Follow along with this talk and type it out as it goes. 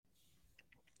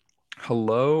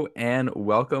Hello and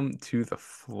welcome to the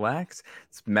Flex.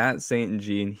 It's Matt St.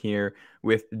 Jean here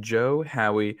with Joe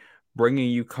Howie, bringing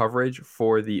you coverage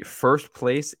for the first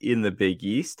place in the Big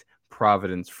East,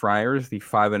 Providence Friars, the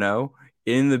 5-0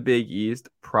 in the Big East.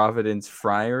 Providence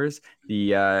Friars,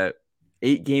 the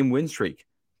 8-game win streak.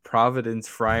 Providence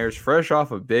Friars, fresh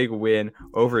off a big win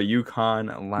over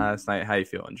UConn last night. How you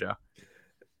feeling, Joe?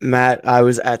 Matt, I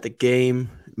was at the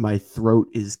game. My throat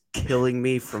is killing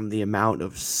me from the amount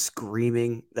of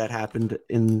screaming that happened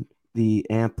in the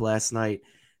amp last night.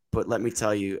 But let me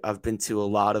tell you, I've been to a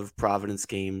lot of Providence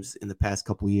games in the past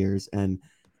couple years, and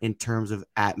in terms of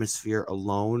atmosphere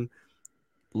alone,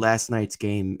 last night's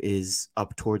game is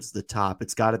up towards the top.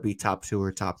 It's got to be top two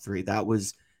or top three. That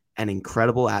was an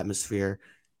incredible atmosphere,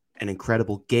 an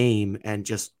incredible game, and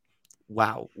just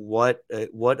wow, what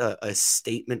a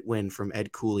statement win from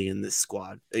Ed Cooley in this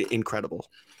squad. Incredible.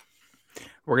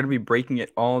 We're going to be breaking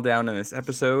it all down in this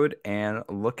episode and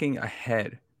looking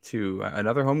ahead to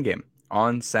another home game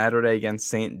on Saturday against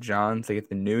St. John's. They get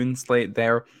the noon slate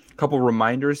there. A couple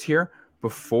reminders here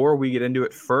before we get into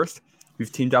it. First,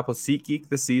 we've teamed up with SeatGeek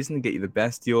this season to get you the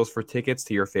best deals for tickets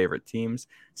to your favorite teams.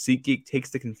 SeatGeek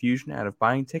takes the confusion out of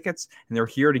buying tickets, and they're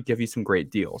here to give you some great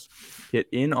deals. Get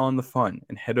in on the fun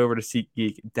and head over to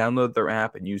SeatGeek, download their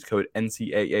app, and use code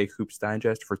NCAA Hoops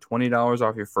Digest for $20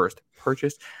 off your first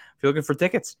purchase. If you're looking for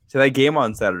tickets to that game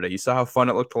on Saturday, you saw how fun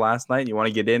it looked last night and you want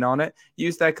to get in on it,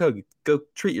 use that code. Go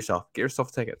treat yourself. Get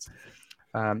yourself tickets.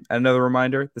 And another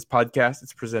reminder, this podcast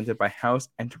is presented by House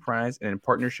Enterprise and in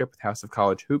partnership with House of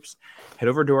College Hoops. Head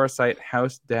over to our site,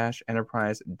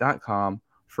 house-enterprise.com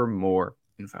for more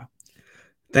info.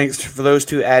 Thanks for those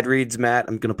two ad reads, Matt.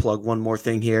 I'm going to plug one more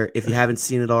thing here. If you haven't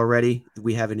seen it already,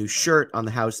 we have a new shirt on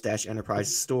the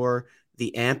House-Enterprise store.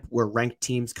 The amp where ranked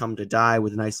teams come to die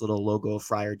with a nice little logo of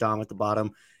Friar Dom at the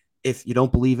bottom. If you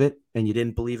don't believe it and you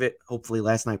didn't believe it, hopefully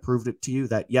last night proved it to you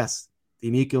that yes, the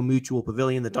Amico Mutual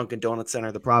Pavilion, the Dunkin' Donuts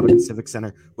Center, the Providence Civic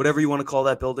Center, whatever you want to call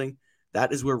that building,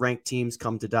 that is where ranked teams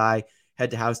come to die. Head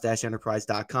to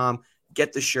house-enterprise.com,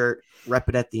 get the shirt, rep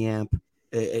it at the amp.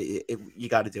 You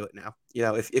got to do it now. You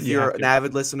know, if you're an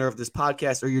avid listener of this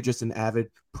podcast or you're just an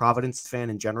avid Providence fan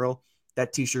in general,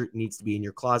 that t-shirt needs to be in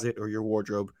your closet or your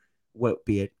wardrobe. What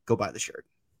be it, go buy the shirt.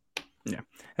 Yeah,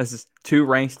 this is two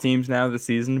ranked teams now this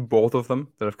season, both of them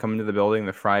that have come into the building.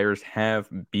 The Friars have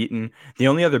beaten. The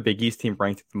only other Big East team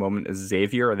ranked at the moment is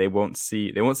Xavier. They won't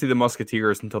see the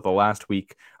Musketeers until the last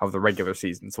week of the regular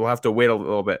season. So we'll have to wait a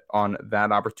little bit on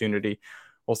that opportunity.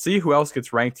 We'll see who else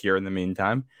gets ranked here in the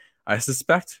meantime. I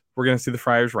suspect we're going to see the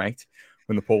Friars ranked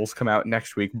when the polls come out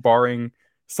next week, barring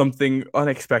something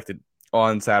unexpected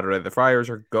on Saturday. The Friars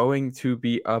are going to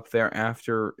be up there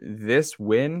after this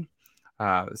win.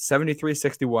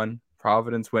 73-61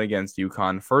 Providence win against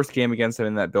UConn. First game against them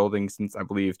in that building since, I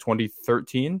believe,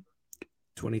 2013.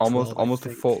 2012. Almost a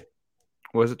full.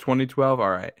 Was it 2012? All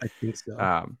right. I think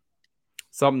so.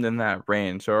 Something in that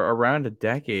range. So around a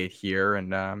decade here.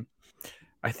 And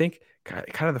I think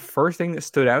kind of the first thing that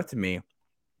stood out to me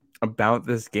about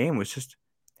this game was just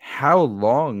how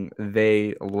long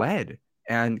they led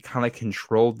and kind of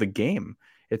controlled the game.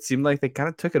 It seemed like they kind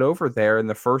of took it over there in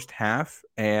the first half,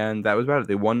 and that was about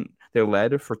it. They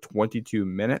led for 22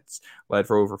 minutes, led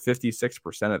for over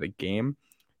 56% of the game.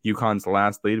 UConn's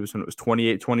last lead was when it was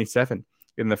 28-27.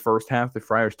 In the first half, the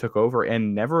Friars took over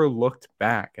and never looked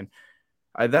back. And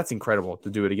that's incredible to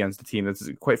do it against a team that's,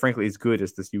 quite frankly, as good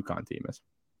as this UConn team is.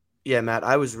 Yeah, Matt,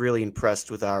 I was really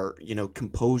impressed with our,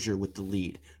 composure with the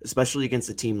lead, especially against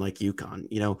a team like UConn,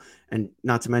 and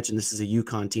not to mention this is a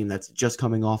UConn team that's just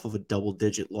coming off of a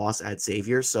double-digit loss at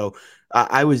Xavier. So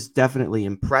I was definitely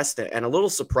impressed and a little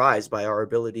surprised by our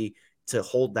ability to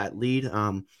hold that lead.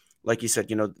 Like you said,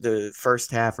 the first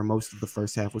half or most of the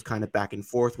first half was kind of back and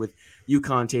forth with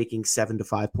UConn taking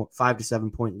 5 to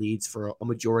 7 point leads for a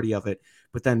majority of it.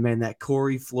 But then, man, that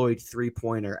Corey Floyd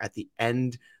 3-pointer at the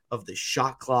end of the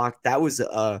shot clock, that was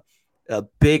a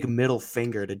big middle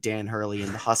finger to Dan Hurley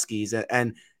and the Huskies.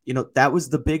 And that was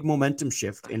the big momentum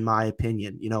shift, in my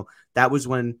opinion. That was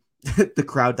when the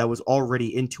crowd that was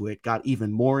already into it got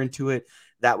even more into it.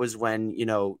 That was when,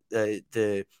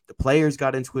 the players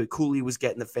got into it. Cooley was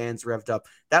getting the fans revved up.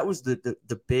 That was the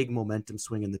big momentum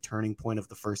swing and the turning point of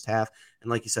the first half. And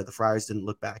like you said, the Friars didn't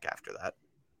look back after that.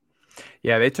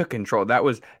 Yeah, they took control.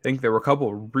 I think there were a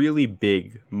couple of really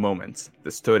big moments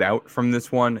that stood out from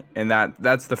this one, and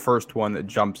that's the first one that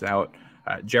jumps out.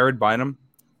 Jared Bynum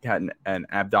had an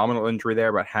abdominal injury there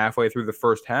about halfway through the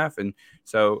first half, and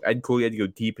so Ed Cooley had to go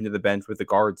deep into the bench with the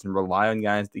guards and rely on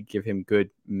guys to give him good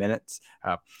minutes.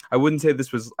 I wouldn't say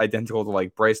this was identical to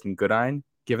like Bryson Goodine,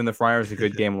 given the Friars a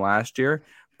good game last year,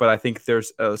 but I think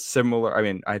there's a similar. I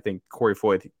mean, I think Corey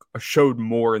Floyd showed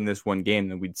more in this one game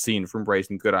than we'd seen from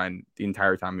Bryson Goodine the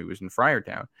entire time he was in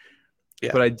Friartown.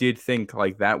 Yeah. But I did think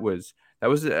like that was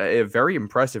a very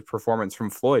impressive performance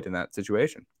from Floyd in that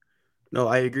situation. No,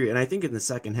 I agree. And I think in the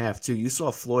second half, too, you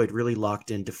saw Floyd really locked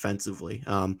in defensively.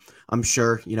 I'm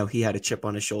sure, he had a chip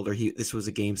on his shoulder. This was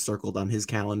a game circled on his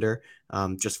calendar.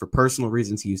 Just for personal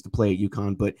reasons, he used to play at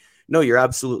UConn. But no, you're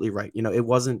absolutely right. It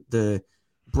wasn't the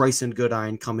Bryson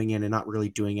Goodine coming in and not really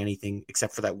doing anything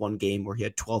except for that one game where he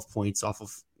had 12 points off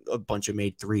of a bunch of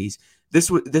made threes.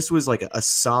 This was like a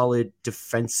solid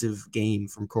defensive game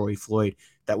from Corey Floyd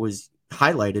that was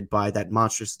highlighted by that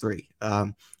monstrous three.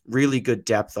 Really good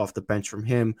depth off the bench from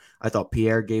him. I thought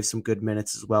Pierre gave some good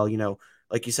minutes as well.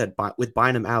 Like you said, with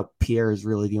Bynum out, Pierre is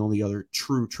really the only other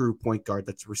true point guard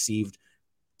that's received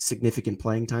significant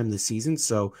playing time this season.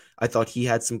 So I thought he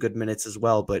had some good minutes as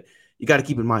well. But you got to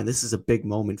keep in mind, this is a big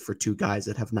moment for two guys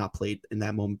that have not played in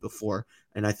that moment before.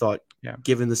 And I thought,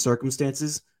 given the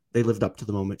circumstances, they lived up to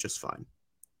the moment just fine.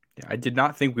 Yeah, I did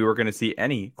not think we were going to see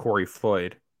any Corey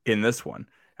Floyd in this one.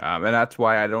 And that's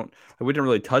why we didn't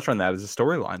really touch on that as a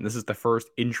storyline. This is the first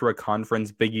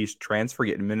intra-conference Big East transfer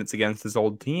getting minutes against his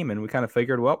old team. And we kind of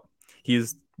figured, well,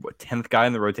 he's 10th guy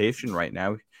in the rotation right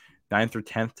now, 9th or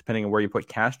 10th, depending on where you put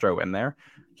Castro in there.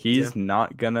 He's just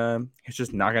not going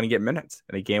to get minutes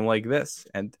in a game like this.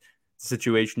 And the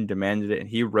situation demanded it, and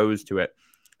he rose to it.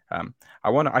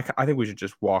 I think we should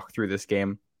just walk through this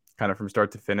game kind of from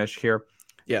start to finish here.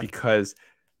 Yeah. Because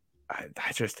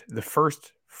the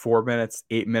first 4 minutes,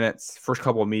 8 minutes, first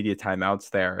couple of media timeouts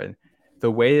there, and the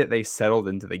way that they settled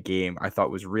into the game, I thought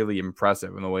was really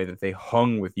impressive in the way that they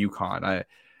hung with UConn. I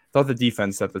thought the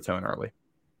defense set the tone early.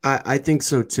 I think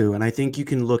so too. And I think you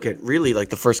can look at really like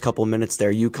the first couple of minutes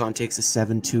there. UConn takes a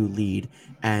 7-2 lead.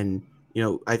 And,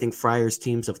 I think Friars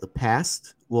teams of the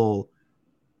past will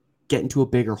get into a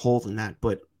bigger hole than that.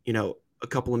 But, a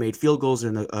couple of made field goals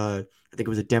and I think it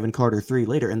was a Devin Carter 3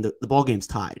 later, and the ball game's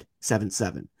tied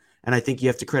 7-7. And I think you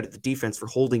have to credit the defense for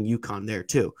holding UConn there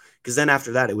too, because then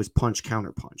after that it was punch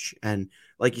counter punch. And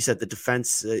like you said, the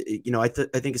defense,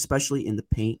 I think especially in the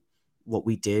paint, what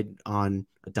we did on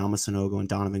Adama Sanogo and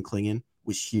Donovan Clingan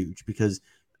was huge, because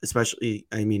especially,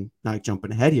 I mean, not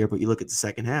jumping ahead here, but you look at the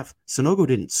second half, Sanogo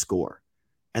didn't score.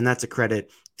 And that's a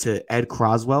credit to Ed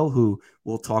Croswell, who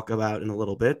we'll talk about in a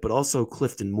little bit, but also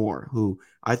Clifton Moore, who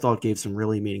I thought gave some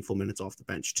really meaningful minutes off the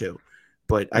bench too.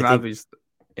 But I think,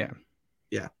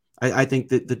 yeah. I think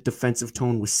that the defensive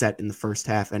tone was set in the first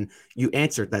half, and you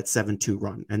answered that 7-2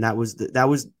 run, and that was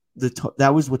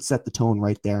what set the tone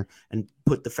right there and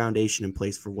put the foundation in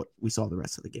place for what we saw the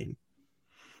rest of the game.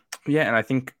 Yeah, and I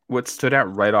think what stood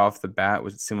out right off the bat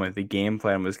was it seemed like the game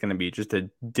plan was going to be just to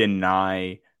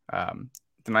deny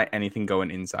anything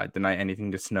going inside, deny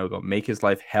anything to Sanogo, make his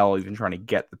life hell even trying to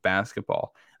get the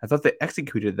basketball. I thought they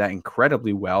executed that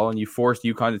incredibly well, and you forced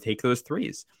UConn to take those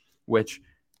threes, which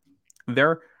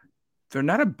they're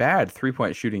not a bad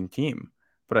 3-point shooting team.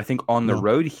 But I think on the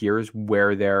road here is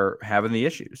where they're having the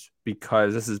issues,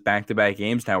 because this is back-to-back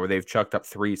games now where they've chucked up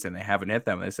threes and they haven't hit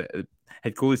them. They said,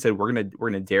 Head Cooley said, we're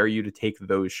gonna dare you to take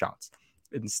those shots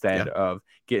instead of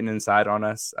getting inside on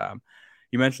us.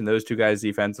 You mentioned those two guys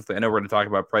defensively. I know we're going to talk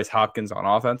about Bryce Hopkins on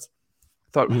offense.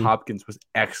 I thought Hopkins was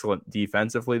excellent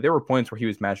defensively. There were points where he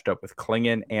was matched up with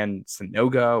Clingan and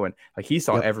Sanogo, and like he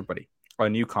saw everybody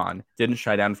on UConn. Didn't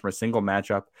shy down from a single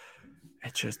matchup.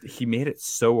 He made it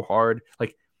so hard.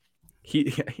 Like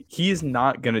he's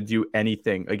not going to do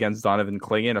anything against Donovan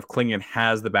Clingan if Clingan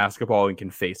has the basketball and can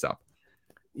face up.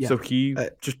 Yeah. So he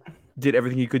just did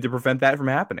everything he could to prevent that from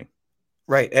happening.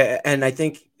 Right. And I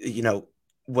think,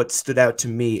 what stood out to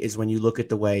me is when you look at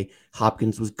the way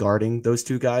Hopkins was guarding those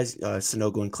two guys,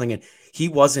 Sanogo and Clingan, he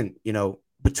wasn't,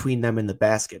 between them in the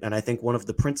basket. And I think one of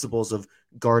the principles of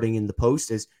guarding in the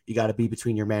post is you got to be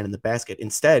between your man and the basket.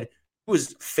 Instead, he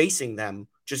was facing them,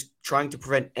 just trying to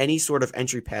prevent any sort of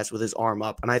entry pass with his arm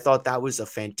up. And I thought that was a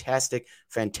fantastic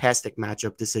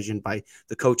matchup decision by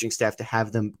the coaching staff to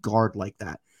have them guard like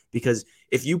that. Because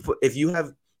if you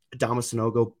have Adama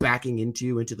Sanogo backing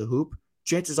into the hoop,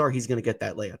 chances are he's going to get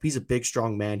that layup. He's a big,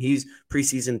 strong man. He's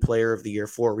preseason player of the year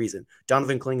for a reason.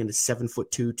 Donovan Clingan is 7'2",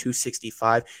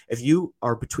 265. If you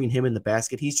are between him and the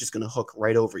basket, he's just going to hook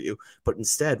right over you. But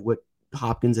instead, what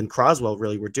Hopkins and Croswell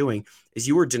really were doing is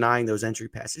you were denying those entry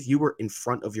passes. You were in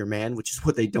front of your man, which is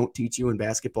what they don't teach you in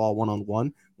basketball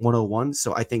 1-on-1, 101.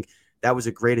 So I think that was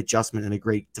a great adjustment and a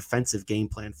great defensive game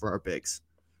plan for our bigs.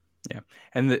 Yeah.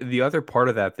 And the other part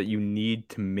of that you need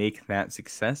to make that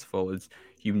successful is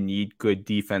you need good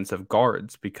defensive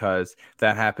guards because if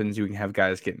that happens, you can have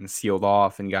guys getting sealed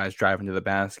off and guys driving to the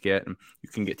basket, and you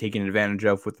can get taken advantage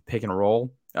of with the pick and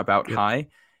roll about Yep. high.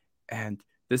 And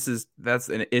that's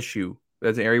an issue.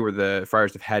 That's an area where the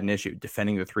Friars have had an issue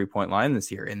defending the 3-point line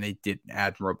this year, and they did an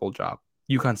admirable job.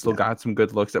 UConn still Yeah. got some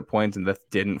good looks at points, and that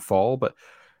didn't fall, but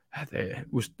it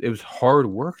was hard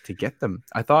work to get them.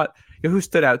 I thought, who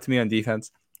stood out to me on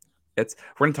defense?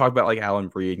 We're gonna talk about like Alan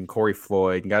Breed and Corey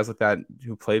Floyd and guys like that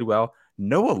who played well.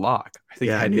 Noah Locke, I think,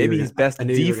 Yeah, had maybe his I best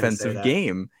knew you were gonna say defensive that.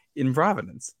 game in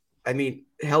Providence. I mean,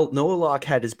 hell, Noah Locke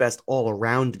had his best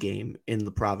all-around game in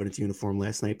the Providence uniform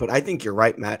last night. But I think you're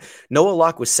right, Matt. Noah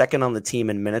Locke was second on the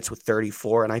team in minutes with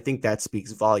 34, and I think that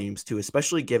speaks volumes too,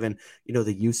 especially given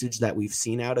the usage that we've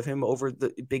seen out of him over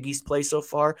the Big East play so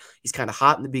far. He's kind of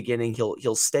hot in the beginning.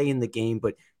 He'll stay in the game,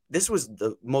 but this was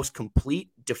the most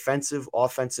complete defensive,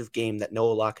 offensive game that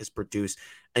Noah Locke has produced.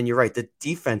 And you're right, the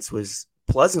defense was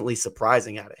pleasantly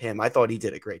surprising out of him. I thought he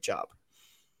did a great job.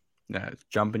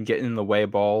 Jumping, getting in the way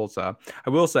of balls. I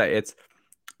will say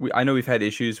I know we've had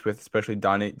issues with especially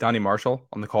Donnie Marshall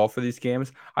on the call for these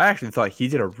games. I actually thought he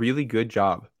did a really good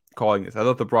job calling this. I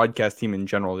thought the broadcast team in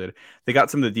general did. They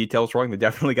got some of the details wrong. They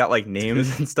definitely got like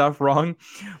names and stuff wrong,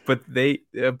 but they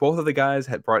both of the guys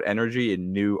had brought energy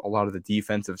and knew a lot of the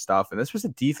defensive stuff. And this was a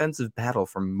defensive battle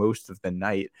for most of the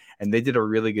night, and they did a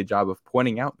really good job of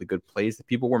pointing out the good plays that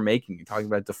people were making and talking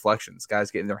about deflections, guys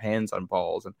getting their hands on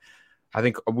balls. And I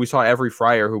think we saw every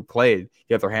Friar who played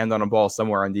get their hand on a ball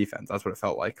somewhere on defense. That's what it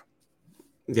felt like.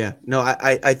 Yeah, no,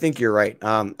 I think you're right.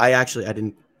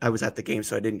 I was at the game,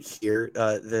 so I didn't hear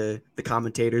the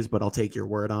commentators, but I'll take your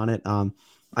word on it.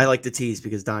 I like to tease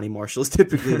because Donnie Marshall is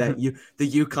typically the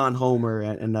UConn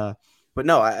homer, but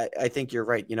no, I think you're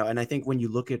right. And I think when you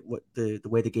look at what the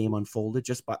way the game unfolded,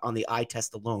 just on the eye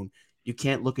test alone, you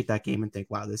can't look at that game and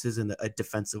think, wow, this isn't a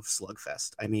defensive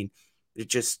slugfest. I mean, it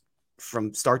just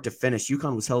from start to finish,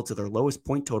 UConn was held to their lowest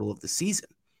point total of the season.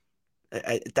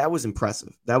 That was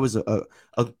impressive. That was a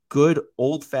good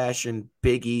old fashioned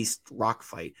Big East rock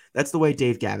fight. That's the way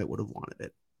Dave Gavitt would have wanted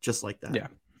it, just like that. Yeah.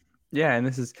 Yeah.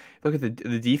 And look at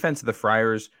the defense of the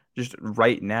Friars just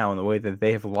right now and the way that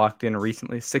they have locked in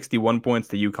recently 61 points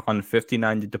to UConn,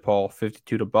 59 to DePaul,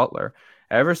 52 to Butler.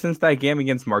 Ever since that game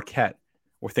against Marquette,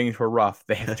 where things were rough,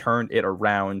 they have turned it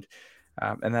around.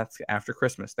 And that's after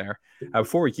Christmas there.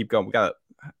 Before we keep going, we got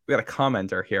a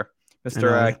commenter here.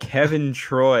 Mr. Kevin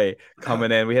Troy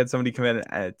coming in. We had somebody come in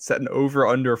and set an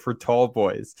over-under for tall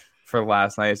boys for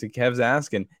last night. So Kev's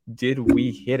asking, did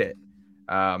we hit it?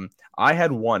 I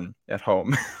had one at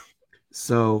home.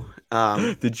 So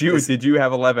did you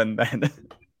have 11 then?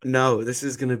 No, this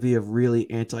is going to be a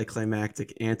really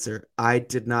anticlimactic answer. I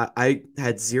did not. I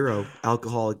had 0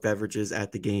 alcoholic beverages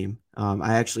at the game.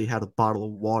 I actually had a bottle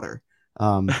of water.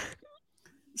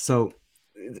 So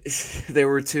there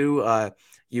were 2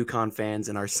 UConn fans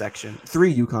in our section,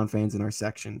 3 UConn fans in our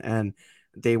section, and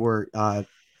they were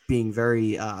being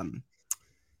very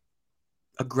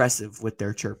aggressive with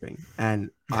their chirping. And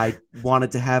I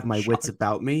wanted to have my wits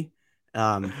about me.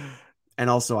 And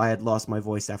also I had lost my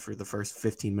voice after the first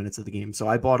 15 minutes of the game. So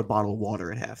I bought a bottle of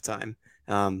water at halftime.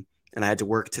 And I had to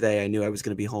work today. I knew I was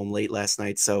going to be home late last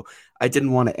night. So I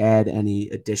didn't want to add any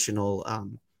additional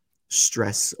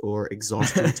stress or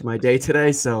exhaustion to my day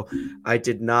today. So I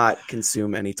did not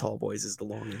consume any tall boys is the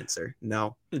long answer.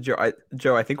 No.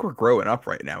 Joe, I think we're growing up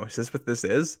right now. Is this what this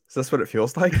is? Is this what it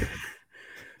feels like?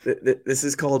 This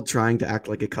is called trying to act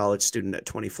like a college student at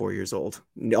 24 years old,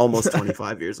 almost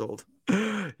 25 years old.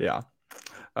 Yeah.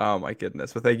 Oh my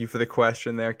goodness. Well, thank you for the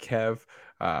question there, Kev.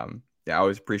 Yeah, I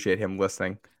always appreciate him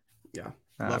listening. Yeah.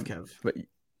 Love Kev. But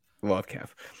love Kev.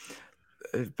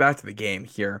 Back to the game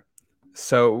here.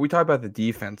 So we talked about the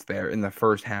defense there in the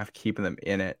first half, keeping them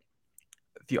in it.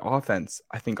 The offense,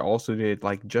 I think, also did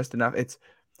like just enough. It's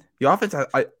the offense.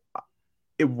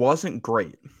 It wasn't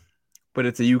great, but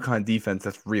it's a UConn defense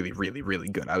that's really, really, really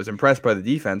good. I was impressed by the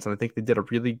defense, and I think they did a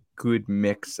really good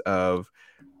mix of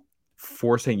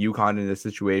forcing UConn into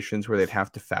situations where they'd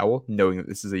have to foul, knowing that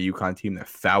this is a UConn team that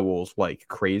fouls like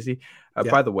crazy.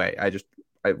 By the way,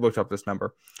 I looked up this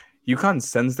number. UConn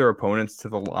sends their opponents to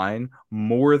the line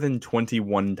more than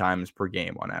 21 times per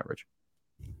game on average.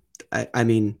 I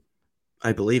mean,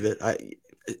 I believe it.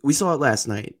 We saw it last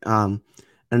night.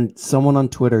 And someone on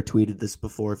Twitter tweeted this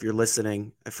before. If you're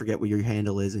listening, I forget what your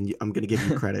handle is, and I'm going to give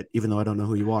you credit, even though I don't know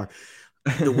who you are.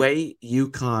 The way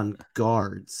UConn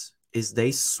guards is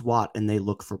they swat and they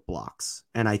look for blocks.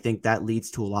 And I think that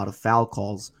leads to a lot of foul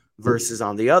calls versus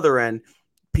on the other end,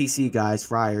 PC guys,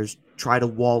 Friars, try to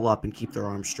wall up and keep their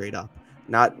arms straight up.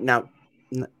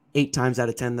 8 times out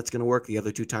of 10 that's going to work. The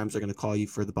other 2 times they're going to call you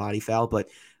for the body foul. But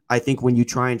I think when you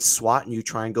try and swat and you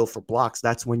try and go for blocks,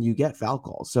 that's when you get foul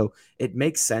calls. So it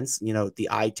makes sense. The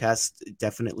eye test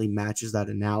definitely matches that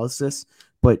analysis.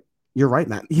 But you're right,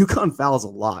 Matt. UConn fouls a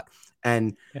lot.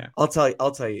 And Yeah. I'll tell you,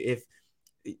 if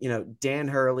Dan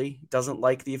Hurley doesn't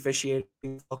like the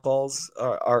officiating calls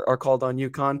are called on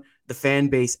UConn, the fan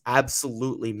base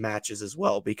absolutely matches as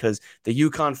well, because the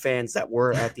UConn fans that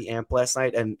were at the amp last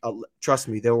night, and trust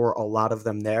me, there were a lot of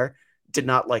them there, did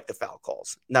not like the foul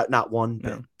calls. Not one bit.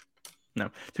 No. No.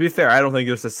 To be fair, I don't think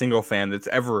there's a single fan that's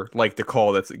ever liked a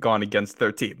call that's gone against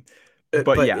their team. But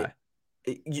But yeah.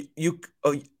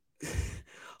 oh,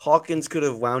 Hawkins could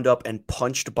have wound up and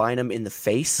punched Bynum in the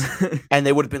face, and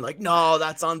they would have been like, "No,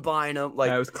 that's on Bynum." That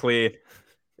Like, was clean.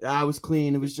 I was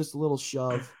clean. It was just a little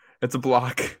shove. It's a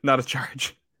block, not a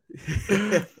charge.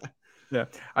 Yeah,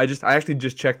 I actually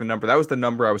just checked the number. That was the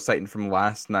number I was citing from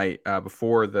last night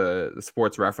before the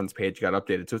sports reference page got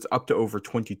updated. So it's up to over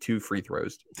 22 free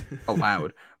throws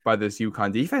allowed by this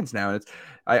UConn defense now. And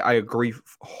I agree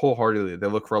wholeheartedly. They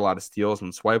look for a lot of steals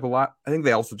and swipe a lot. I think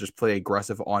they also just play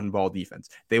aggressive on-ball defense.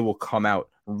 They will come out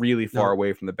really far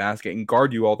away from the basket and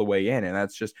guard you all the way in. And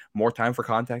that's just more time for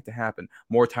contact to happen,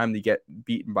 more time to get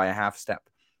beaten by a half step.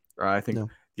 I think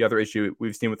the other issue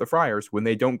we've seen with the Friars, when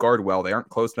they don't guard well, they aren't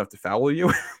close enough to foul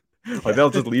you. Like they'll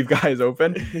just leave guys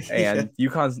open, and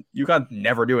UConn's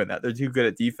never doing that. They're too good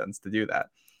at defense to do that.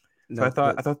 So I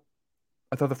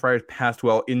thought the Friars passed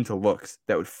well into looks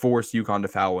that would force UConn to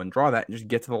foul and draw that and just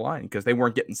get to the line, because they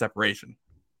weren't getting separation.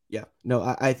 Yeah,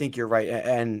 no, I think you're right.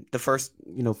 And the first,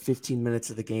 15 minutes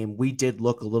of the game, we did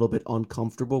look a little bit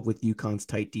uncomfortable with UConn's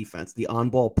tight defense. The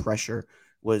on-ball pressure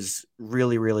was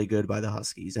really, really good by the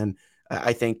Huskies. And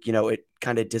I think, it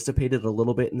kind of dissipated a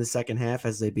little bit in the second half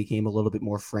as they became a little bit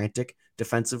more frantic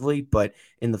defensively. But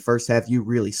in the first half, you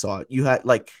really saw it. You had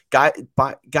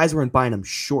guys were in Bynum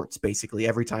shorts basically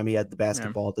every time he had the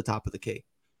basketball at the top of the key.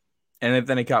 And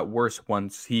then it got worse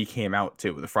once he came out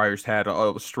too. The Friars had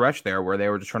a stretch there where they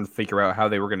were just trying to figure out how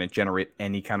they were going to generate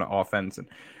any kind of offense. And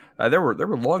there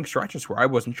were long stretches where I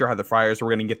wasn't sure how the Friars were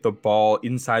going to get the ball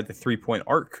inside the 3-point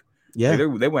arc. Yeah,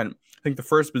 they went. I think the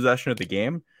first possession of the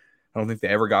game, I don't think they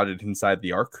ever got it inside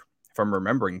the arc, if I'm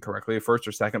remembering correctly. First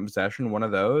or second possession, one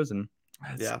of those. And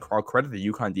I'll credit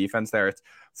the UConn defense there. It's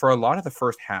for a lot of the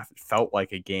first half, it felt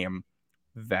like a game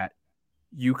that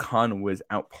UConn was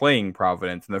outplaying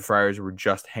Providence, and the Friars were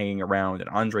just hanging around. And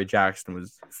Andre Jackson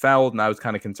was fouled, and I was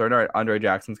kind of concerned. All right, Andre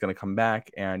Jackson's going to come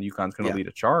back, and UConn's going to lead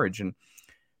a charge. And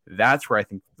that's where I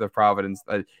think the Providence,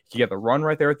 you get the run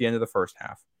right there at the end of the first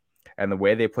half, and the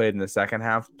way they played in the second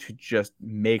half to just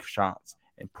make shots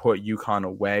and put UConn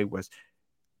away was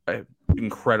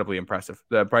incredibly impressive.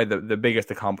 Probably the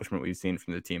biggest accomplishment we've seen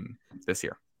from the team this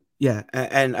year. Yeah,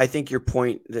 and I think your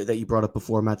point that you brought up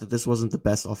before, Matt, that this wasn't the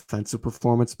best offensive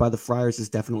performance by the Friars is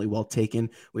definitely well taken.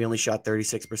 We only shot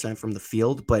 36% from the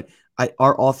field, but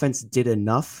our offense did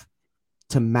enough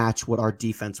to match what our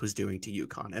defense was doing to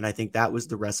UConn. And I think that was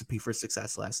the recipe for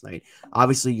success last night.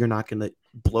 Obviously, you're not going to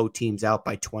blow teams out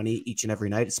by 20 each and every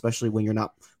night, especially when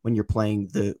you're playing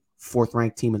the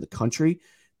fourth-ranked team in the country.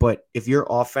 But if your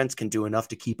offense can do enough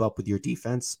to keep up with your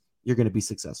defense, you're going to be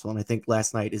successful. And I think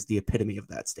last night is the epitome of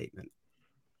that statement.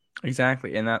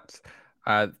 Exactly. And that's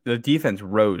the defense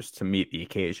rose to meet the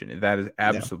occasion. That is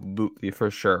absolutely for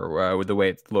sure with the way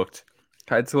it looked.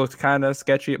 It looked kind of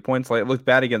sketchy at points. Like it looked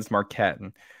bad against Marquette.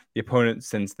 And the opponent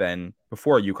since then,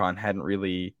 before UConn, hadn't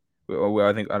really, I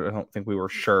don't think we were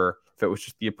sure if it was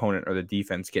just the opponent or the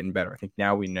defense getting better. I think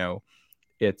now we know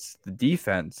it's the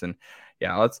defense. And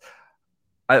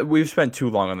we've spent too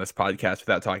long on this podcast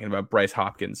without talking about Bryce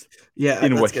Hopkins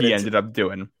in what he ended up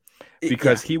doing,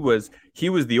 because he was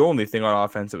the only thing on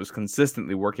offense that was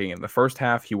consistently working. In the first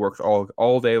half, he worked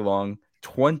all day long,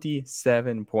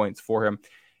 27 points for him.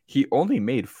 He only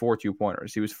made 4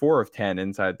 2-pointers. He was 4 of 10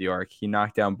 inside the arc. He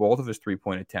knocked down both of his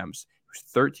 3-point attempts. He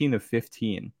was 13 of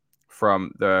 15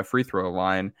 from the free throw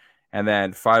line, and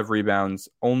then 5 rebounds,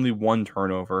 only 1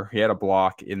 turnover. He had a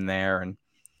block in there, and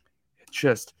it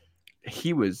just...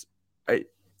 he was,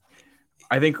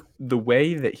 I think the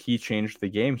way that he changed the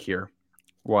game here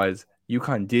was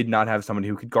UConn did not have somebody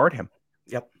who could guard him.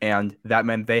 Yep. And that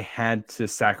meant they had to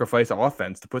sacrifice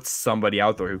offense to put somebody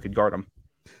out there who could guard him.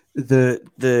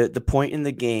 The point in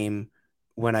the game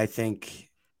when I think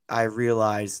I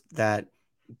realized that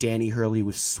Danny Hurley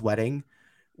was sweating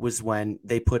was when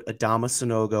they put Adama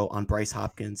Sanogo on Bryce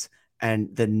Hopkins,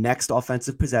 and the next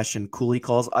offensive possession, Cooley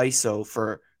calls ISO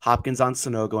for Hopkins on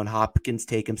Sanogo, and Hopkins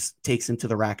takes him to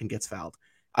the rack and gets fouled.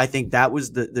 I think that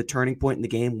was the turning point in the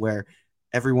game where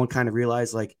everyone kind of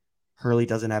realized, like, Hurley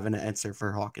doesn't have an answer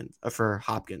for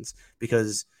Hopkins,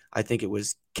 because I think it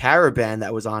was Caravan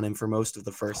that was on him for most of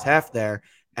the first half there,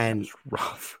 That and was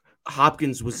rough.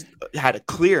 Hopkins had a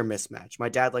clear mismatch. My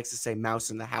dad likes to say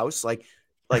mouse in the house,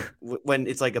 when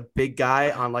it's like a big guy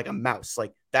on like a mouse,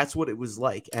 like that's what it was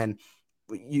like. And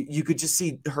you could just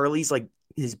see Hurley's like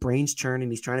his brain's churning.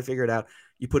 He's trying to figure it out.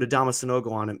 You put Adama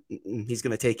Sanogo on him, he's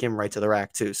going to take him right to the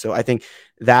rack too. So I think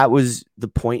that was the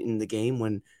point in the game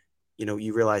when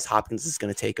you realize Hopkins is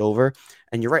going to take over.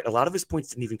 And you're right, a lot of his points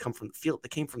didn't even come from the field; they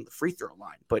came from the free throw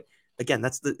line. But again,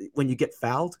 when you get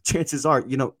fouled, chances are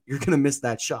you're going to miss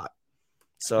that shot.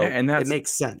 Yeah, So and it that's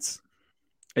makes sense.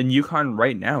 and UConn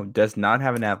right now does not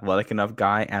have an athletic enough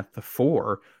guy at the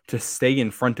 4 to stay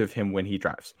in front of him when he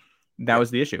drives. That Yep.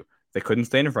 was the issue. They couldn't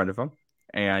stay in front of him,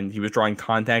 and he was drawing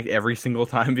contact every single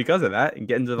time because of that and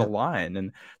getting to the Yep. line.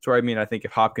 And so, I mean, I think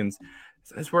if Hopkins,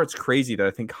 that's where it's crazy that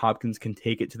I think Hopkins can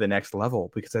take it to the next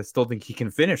level, because I still think he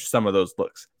can finish some of those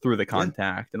looks through the Yeah.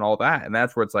 contact and all that. And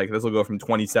that's where it's like this will go from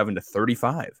 27 to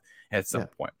 35 at some Yeah.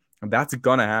 point. And that's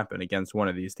going to happen against one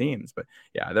of these teams. But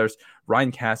yeah, there's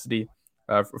Ryan Cassidy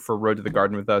for Road to the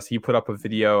Garden with us. He put up a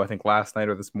video, I think last night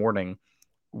or this morning,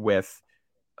 with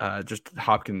just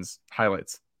Hopkins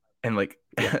highlights. And like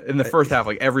Yeah. in the first half,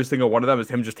 like every single one of them is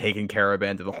him just taking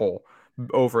Caravan to the hole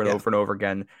over and Yeah. over and over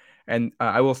again. And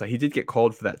I will say he did get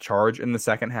called for that charge in the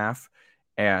second half.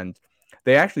 And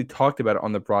they actually talked about it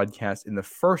on the broadcast in the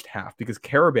first half because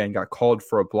Caravan got called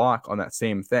for a block on that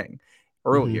same thing Mm-hmm.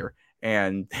 earlier.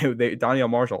 And Danielle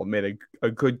Marshall made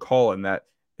a good call in that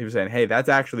he was saying, hey, that's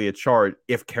actually a charge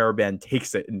if Caravan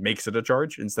takes it and makes it a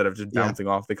charge instead of just Yeah. bouncing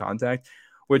off the contact,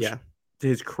 which Yeah. to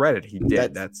his credit, he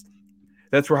did. That's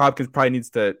That's where Hopkins probably needs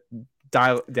to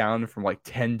dial it down from like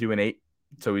 10 to an 8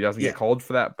 so he doesn't get yeah. called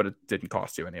for that, but it didn't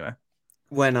cost you anyway.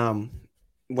 When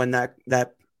when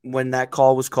that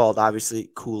call was called, obviously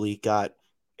Cooley got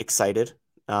excited.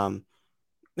 And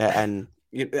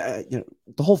the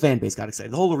whole fan base got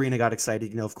excited. The whole arena got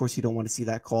excited. Of course you don't want to see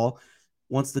that call.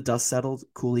 Once the dust settled,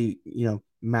 Cooley,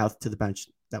 mouthed to the bench,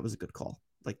 that was a good call.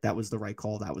 Like that was the right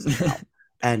call. That was a foul.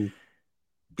 And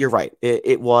you're right.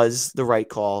 It was the right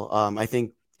call. I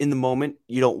think in the moment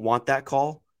you don't want that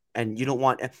call, and you don't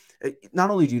want. Not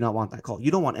only do you not want that call, you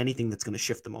don't want anything that's going to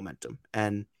shift the momentum,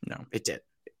 and No. it did.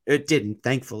 It didn't,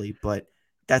 thankfully, but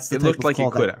that's the It type looked of like it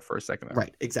call could that. have for a second there.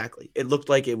 Right, exactly. It looked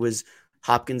like it was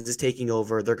Hopkins is taking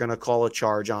over. They're going to call a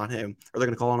charge on him, or they're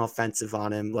going to call an offensive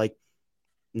on him. Like,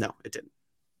 no, it didn't.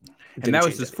 It And didn't that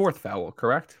was change his anything. fourth foul,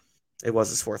 correct? It was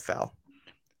his fourth foul.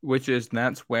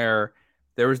 That's where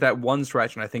there was that one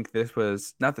stretch, and I think this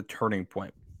was not the turning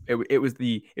point. It was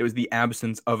the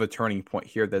absence of a turning point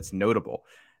here that's notable.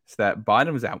 So that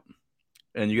Bottom's out,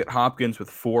 and you get Hopkins with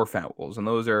 4 fouls, and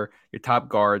those are your top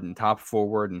guard and top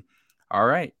forward. And all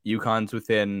right, UConn's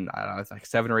within, I don't know, it's like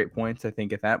 7 or 8 points, I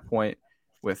think, at that point,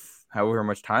 with however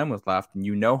much time was left,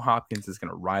 and Hopkins is going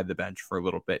to ride the bench for a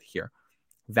little bit here.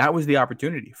 That was the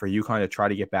opportunity for UConn to try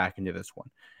to get back into this one.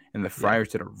 And the Yeah. Friars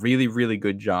did a really, really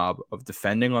good job of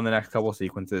defending on the next couple of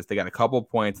sequences. They got a couple of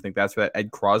points. I think that's where that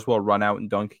Ed Croswell run out and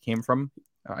dunk came from.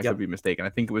 I could Yep. be mistaken. I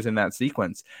think it was in that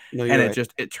sequence. No, And you're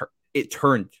right. it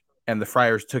turned, and the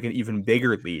Friars took an even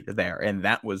bigger lead there. And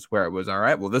that was where it was, all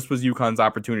right, well, this was UConn's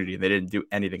opportunity. They didn't do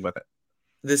anything with it.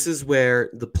 This is where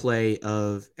the play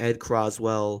of Ed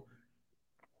Croswell,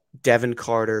 Devin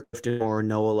Carter, Clifton Moore,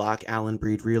 Noah Locke, Alan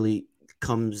Breed really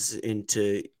comes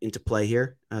into play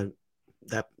here.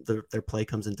 Their play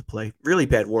comes into play. Really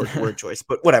bad word choice,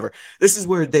 but whatever. This is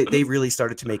where they really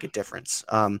started to make a difference.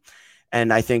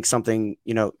 And I think something,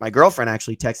 my girlfriend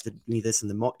actually texted me this in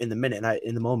the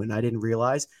moment I didn't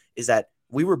realize is that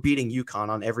we were beating UConn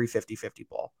on every 50-50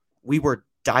 ball. We were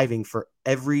diving for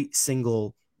every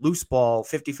single loose ball,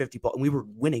 50-50 ball, and we were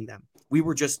winning them. We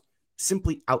were just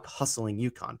simply out hustling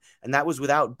UConn. And that was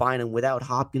without Bynum, without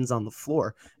Hopkins on the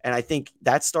floor. And I think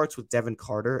that starts with Devin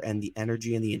Carter and the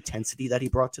energy and the intensity that he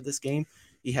brought to this game.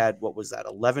 He had,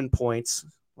 11 points.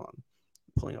 Hold on,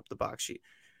 pulling up the box sheet.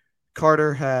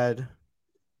 Carter had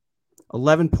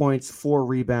 11 points, 4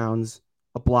 rebounds,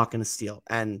 a block, and a steal.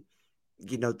 And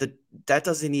that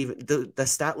doesn't even the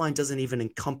stat line doesn't even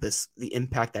encompass the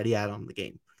impact that he had on the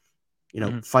game.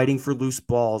 Fighting for loose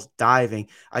balls, diving.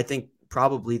 I think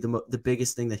probably the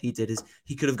biggest thing that he did is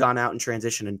he could have gone out in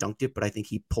transition and dunked it, but I think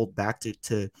he pulled back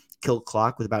to kill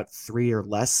clock with about 3 or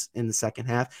less in the second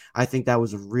half. I think that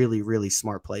was a really, really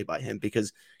smart play by him,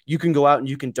 because you can go out and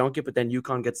you can dunk it, but then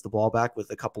UConn gets the ball back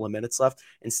with a couple of minutes left.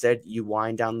 Instead, you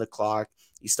wind down the clock,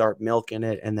 you start milking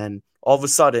it, and then all of a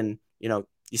sudden,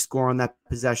 you score on that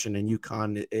possession and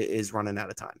UConn is running out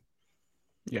of time.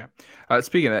 Yeah.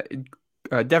 Speaking of that,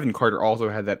 Devin Carter also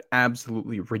had that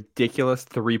absolutely ridiculous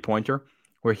three-pointer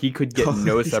where he could get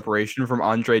no separation from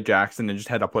Andre Jackson and just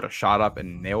had to put a shot up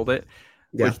and nailed it.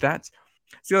 Yeah, Which that's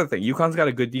the other thing. UConn's got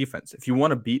a good defense. If you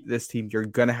want to beat this team, you're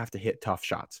gonna have to hit tough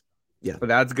shots. yeah, But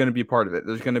that's going to be part of it.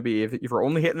 There's going to be, if you're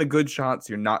only hitting the good shots,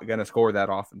 you're not going to score that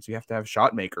often. So you have to have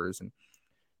shot makers. And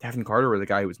Devin Carter was a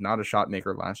guy who was not a shot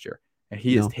maker last year. And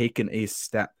he has no, taken a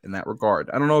step in that regard.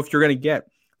 I don't know if you're going to get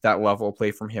that level of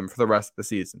play from him for the rest of the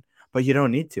season, but you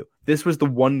don't need to. This was the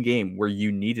one game where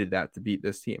you needed that to beat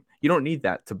this team. You don't need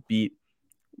that to beat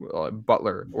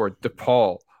Butler or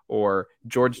DePaul or yeah,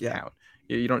 Georgetown.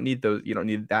 You don't need those. You don't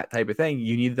need that type of thing.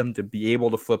 You need them to be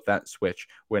able to flip that switch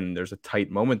when there's a tight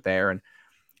moment there. And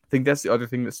I think that's the other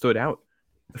thing that stood out.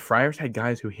 The Friars had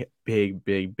guys who hit big,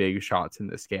 big, big shots in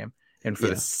this game. And for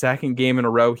the yeah, second game in a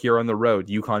row here on the road,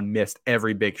 UConn missed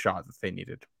every big shot that they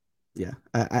needed. yeah.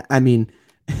 I mean,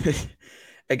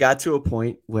 it got to a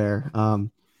point where,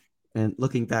 and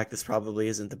looking back, this probably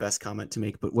isn't the best comment to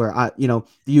make, but where the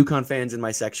UConn fans in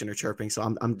my section are chirping,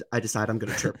 so I decide I'm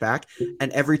going to chirp back.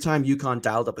 And every time UConn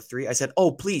dialed up a three, I said,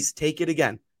 "Oh, please take it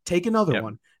again, take another Yep.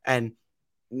 one." And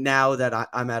now that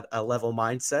I'm at a level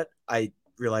mindset, I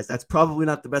realize that's probably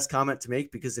not the best comment to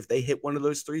make, because if they hit one of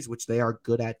those threes, which they are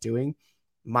good at doing,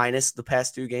 minus the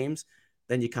past two games,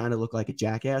 then you kind of look like a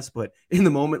jackass. But in the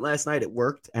moment last night, it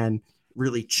worked and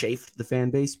really chafed the fan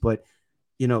base. But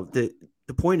the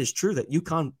point is true that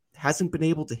UConn hasn't been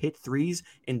able to hit threes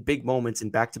in big moments in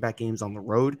back-to-back games on the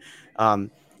road.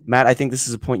 Matt, I think this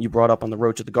is a point you brought up on the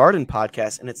Road to the Garden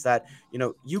podcast, and it's that,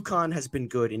 UConn has been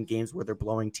good in games where they're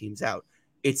blowing teams out.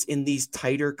 It's in these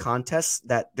tighter contests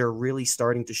that they're really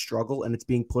starting to struggle, and it's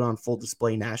being put on full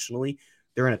display nationally.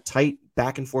 They're in a tight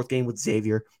back and forth game with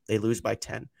Xavier. They lose by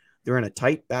 10. They're in a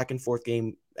tight back and forth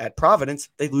game at Providence.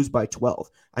 They lose by 12.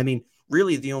 I mean,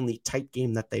 really the only tight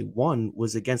game that they won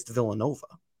was against Villanova.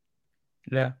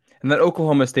 Yeah. And that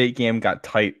Oklahoma State game got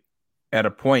tight at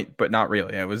a point, but not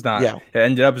really. It was not, Yeah. it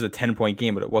ended up as a 10-point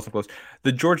game, but it wasn't close.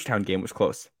 The Georgetown game was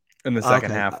close in the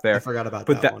second Okay. half I there, forgot about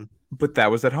but that one. that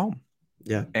was at home.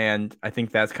 Yeah. And I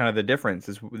think that's kind of the difference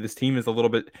is this team is a little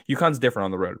bit, UConn's different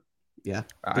on the road. Yeah.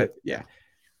 Yeah.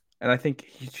 And I think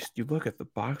you look at the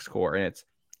box score and it's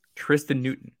Tristan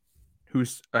Newton,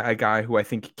 who's a guy who I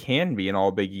think can be an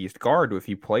all Big East guard if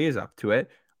he plays up to it.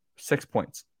 6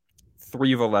 points,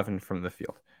 3 of 11 from the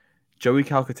field. Joey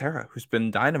Calcaterra, who's been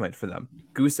dynamite for them.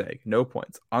 Goose egg, no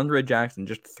points. Andre Jackson,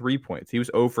 just 3 points. He was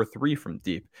 0 for 3 from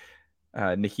deep.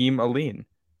 Naheem Aline,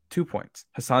 2 points.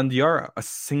 Hassan Diarra, a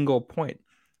single point.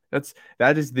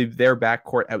 That is their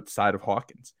backcourt outside of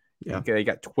Hawkins. Yeah. They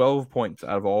got 12 points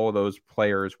out of all of those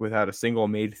players without a single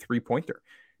made 3-pointer.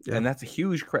 Yeah. And that's a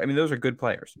huge – I mean, those are good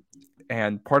players.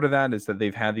 And part of that is that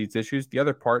they've had these issues. The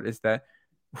other part is that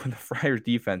when the Friars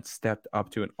defense stepped up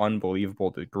to an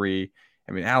unbelievable degree,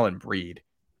 I mean, Alan Breed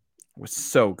was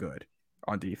so good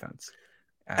on defense.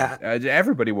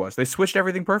 Everybody was. They switched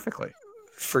everything perfectly.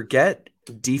 Forget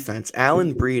defense.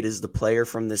 Alan Breed is the player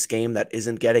from this game that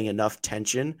isn't getting enough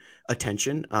attention.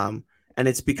 And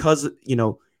it's because,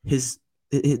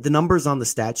 the numbers on the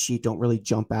stat sheet don't really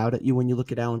jump out at you when you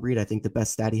look at Alan Breed. I think the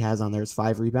best stat he has on there is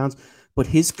 5 rebounds. But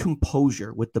his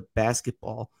composure with the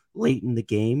basketball late in the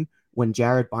game when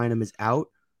Jared Bynum is out,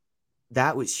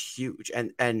 that was huge.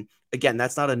 And again,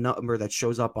 that's not a number that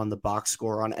shows up on the box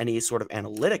score on any sort of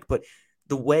analytic, but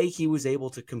the way he was able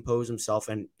to compose himself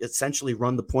and essentially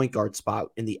run the point guard spot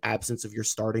in the absence of your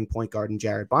starting point guard in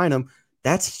Jared Bynum,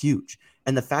 that's huge.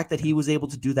 And the fact that he was able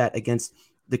to do that against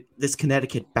this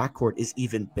Connecticut backcourt is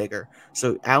even bigger.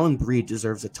 So Alan Breed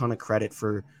deserves a ton of credit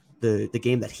for the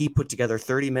game that he put together,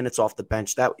 30 minutes off the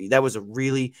bench. That was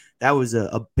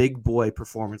a big boy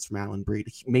performance from Alan Breed.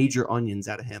 Major onions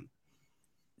out of him.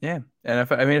 Yeah. And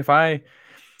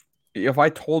if I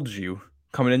told you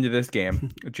coming into this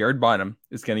game, Jared Bynum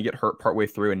is going to get hurt partway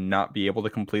through and not be able to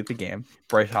complete the game.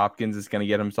 Bryce Hopkins is going to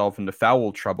get himself into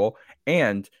foul trouble.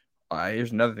 And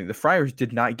here's another thing. The Friars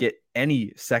did not get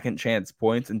any second chance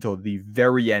points until the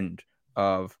very end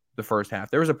of the first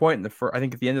half. There was a point I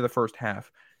think at the end of the first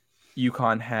half,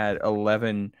 UConn had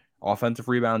 11 offensive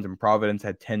rebounds and Providence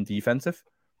had 10 defensive.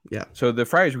 Yeah. So the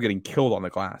Friars were getting killed on the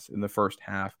glass in the first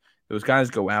half. Those guys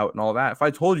go out and all that. If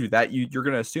I told you that, you're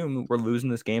going to assume we're losing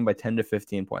this game by 10 to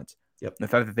 15 points. Yep. The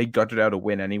fact that they gutted out a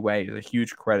win anyway is a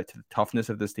huge credit to the toughness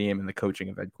of this team and the coaching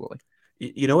of Ed Cooley.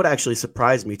 You know what actually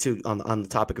surprised me, too, on the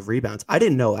topic of rebounds? I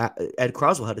didn't know Ed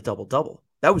Croswell had a double-double.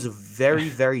 That was a very,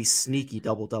 very sneaky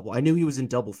double-double. I knew he was in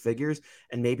double figures,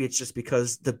 and maybe it's just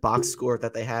because the box score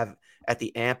that they have at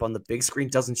the amp on the big screen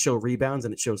doesn't show rebounds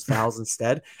and it shows fouls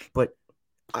instead. But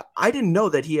I didn't know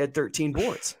that he had 13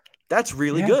 boards. That's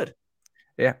really good.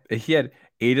 Yeah, he had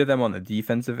 8 of them on the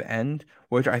defensive end,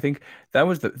 which I think that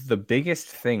was the biggest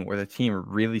thing where the team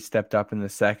really stepped up in the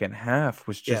second half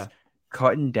was Yeah, just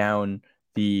cutting down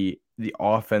the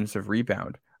offensive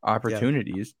rebound yeah.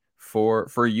 opportunities for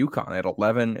UConn. They had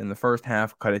 11 in the first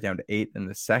half, cut it down to 8 in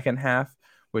the second half,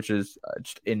 which is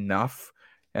just enough.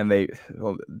 And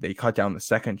they cut down the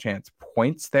second chance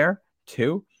points there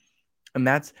too, and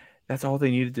that's all they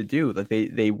needed to do. Like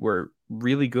they were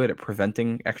really good at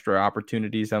preventing extra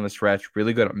opportunities down the stretch,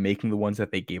 really good at making the ones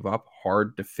that they gave up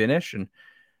hard to finish, and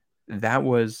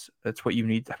that's what you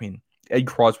need. I mean, Ed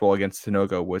Croswell against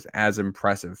Sonogo was as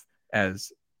impressive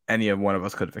as any of one of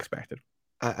us could have expected.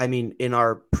 I mean, in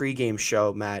our pregame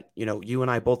show, Matt, you and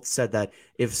I both said that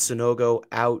if Sonogo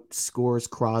outscores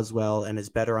Croswell and is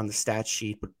better on the stat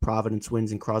sheet, but Providence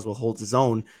wins and Croswell holds his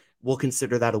own, we'll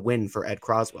consider that a win for Ed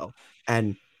Croswell.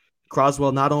 And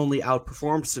Croswell not only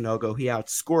outperformed Sonogo, he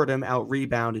outscored him, out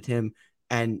rebounded him,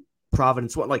 and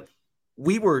Providence won. Like,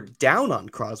 we were down on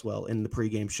Croswell in the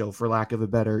pregame show, for lack of a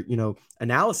better,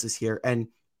 analysis here, and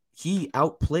he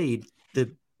outplayed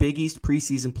the Big East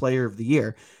preseason player of the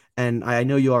year. And I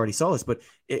know you already saw this, but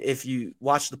if you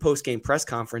watch the post-game press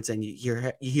conference and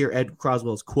you hear Ed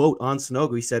Croswell's quote on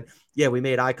Sonogo, he said, "Yeah, we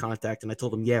made eye contact, and I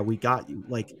told him, yeah, we got you."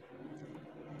 Like,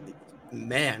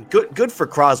 man, good for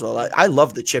Croswell. I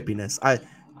love the chippiness.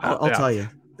 I'll Yeah, tell you,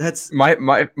 that's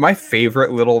my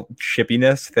favorite little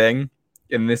chippiness thing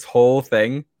in this whole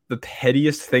thing, the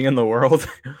pettiest thing in the world.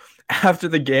 After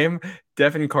the game,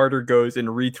 Devin Carter goes and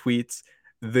retweets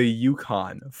the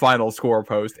UConn final score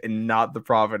post and not the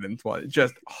Providence one.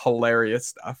 Just hilarious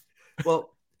stuff.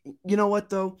 well. You know what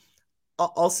though?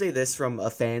 I'll say this from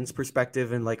a fan's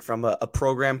perspective and like from a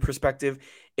program perspective.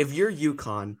 If you're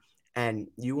UConn and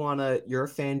your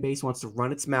fan base wants to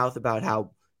run its mouth about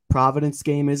how Providence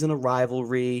game isn't a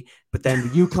rivalry, but then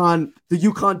the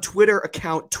UConn Twitter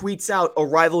account tweets out a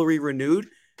rivalry renewed,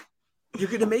 you're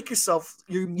gonna make yourself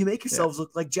you make Yeah. yourselves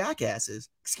look like jackasses.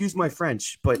 Excuse my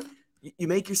French, but you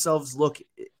make yourselves look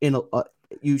in a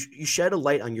you shed a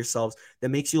light on yourselves that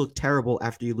makes you look terrible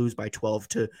after you lose by 12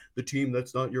 to the team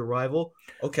that's not your rival.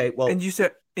 Okay, well, And you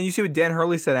see what Dan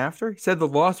Hurley said after? He said the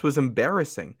loss was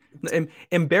embarrassing.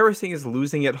 Embarrassing is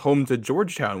losing at home to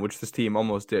Georgetown, which this team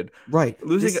almost did. right.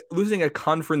 Losing a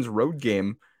conference road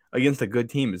game against a good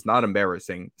team is not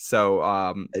embarrassing. So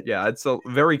yeah, it's a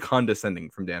very condescending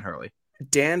from Dan Hurley.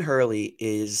 Dan Hurley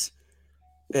is,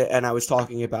 and I was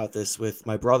talking about this with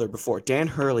my brother before. Dan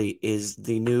Hurley is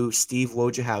the new Steve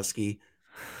Wojciechowski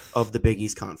of the Big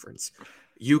East Conference.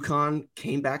 UConn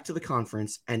came back to the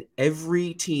conference, and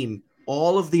every team,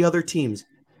 all of the other teams,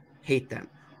 hate them.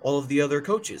 All of the other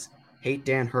coaches hate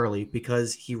Dan Hurley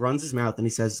because he runs his mouth and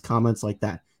he says comments like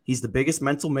that. He's the biggest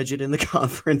mental midget in the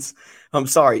conference. I'm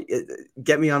sorry,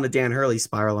 get me on the Dan Hurley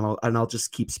spiral, and I'll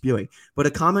just keep spewing. But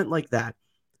a comment like that,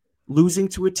 losing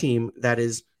to a team that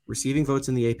is receiving votes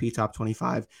in the AP Top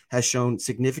 25, has shown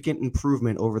significant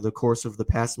improvement over the course of the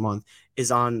past month,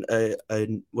 is on a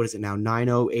what is it now,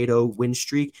 9-0, 8-0 win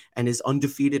streak, and is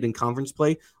undefeated in conference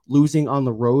play. Losing on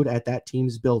the road at that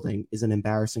team's building is an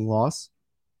embarrassing loss.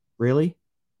 Really?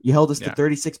 You held us to Yeah.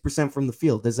 36% from the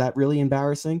field. Is that really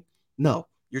embarrassing? No.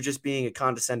 You're just being a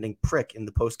condescending prick in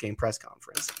the post-game press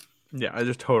conference. Yeah, I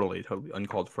just totally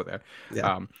uncalled for there.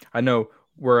 Yeah. I know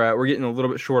we're getting a little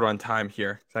bit short on time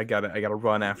here, so I gotta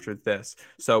run after this.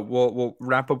 So we'll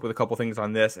wrap up with a couple things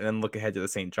on this, and then look ahead to the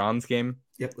St. John's game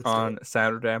Yep. Let's do on it.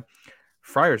 Saturday.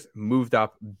 Friars moved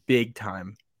up big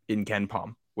time in Ken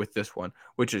Palm with this one,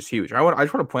 which is huge. I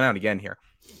just want to point out again here,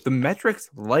 the metrics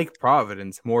like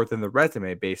Providence more than the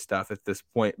resume based stuff at this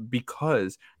point,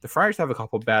 because the Friars have a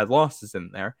couple bad losses in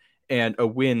there and a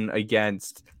win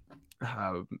against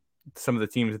some of the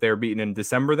teams that they were beaten in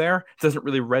December there doesn't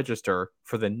really register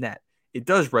for the net. It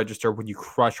does register when you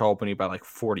crush Albany by like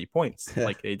 40 points,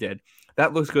 like they did.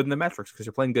 That looks good in the metrics because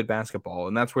you're playing good basketball,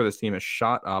 and that's where this team has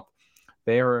shot up.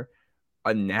 They are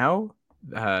now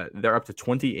they're up to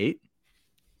 28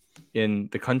 in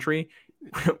the country.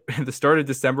 At the start of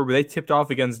December, but they tipped off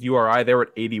against URI, they were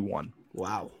at 81.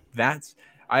 Wow. That's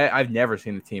I've never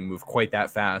seen the team move quite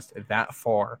that fast, that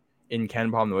far in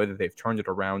Ken Palm. The way that they've turned it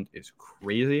around is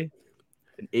crazy.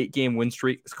 An 8-game win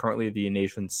streak is currently the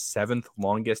nation's 7th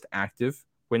longest active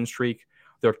win streak.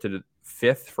 They're up to the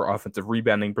 5th for offensive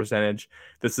rebounding percentage.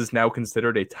 This is now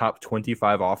considered a top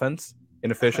 25 offense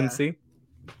in efficiency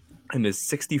and is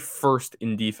 61st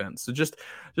in defense. So just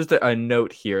a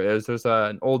note here. There's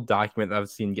an old document that I've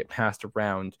seen get passed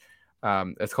around.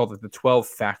 It's called the 12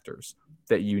 factors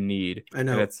that you need. I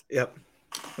know. And it's Yep.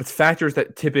 factors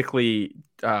that typically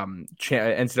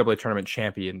NCAA tournament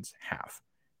champions have.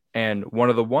 And one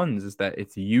of the ones is that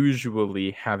it's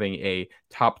usually having a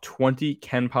top 20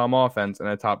 Ken Palm offense and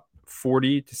a top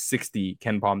 40 to 60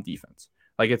 Ken Palm defense.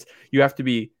 Like it's you have to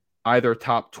be either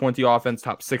top 20 offense,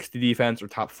 top 60 defense, or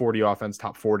top 40 offense,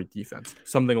 top 40 defense,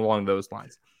 something along those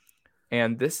lines.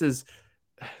 And this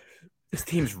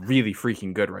team's really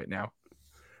freaking good right now.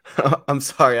 I'm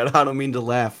sorry, I don't mean to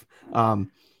laugh.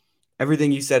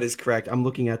 Everything you said is correct. I'm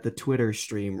looking at the Twitter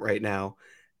stream right now,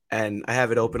 and I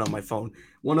have it open on my phone.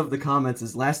 One of the comments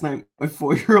is last night my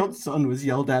 4-year-old son was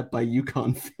yelled at by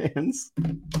UConn fans.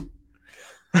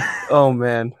 Oh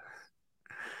man.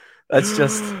 That's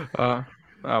just oh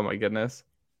my goodness.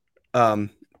 um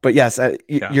but yes,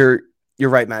 Yeah. you're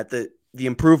right, Matt. The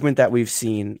improvement that we've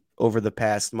seen over the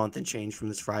past month and change from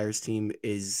this Friars team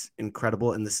is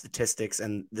incredible, and the statistics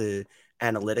and the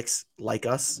analytics like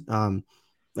us.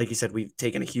 Like you said, we've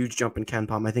taken a huge jump in Ken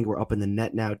Palm. I think we're up in the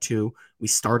net now too. We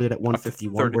started at Up to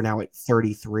 151. 30. We're now at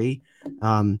 33.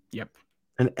 Yep.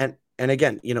 And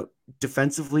again,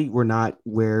 defensively, we're not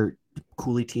where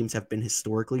Cooley teams have been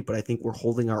historically, but I think we're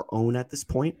holding our own at this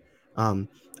point. I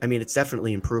mean, it's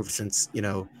definitely improved since,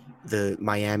 the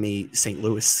Miami St.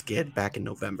 Louis skid back in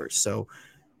November. So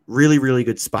really, really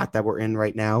good spot that we're in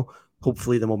right now.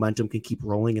 Hopefully the momentum can keep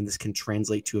rolling and this can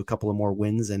translate to a couple of more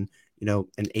wins and,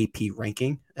 an AP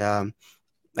ranking.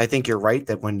 I think you're right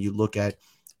that when you look at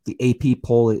the AP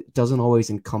poll, it doesn't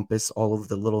always encompass all of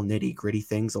the little nitty gritty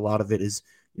things. A lot of it is,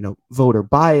 voter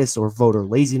bias or voter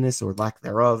laziness or lack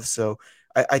thereof. So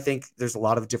I think there's a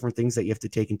lot of different things that you have to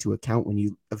take into account when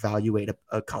you evaluate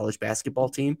a college basketball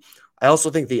team. I also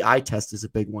think the eye test is a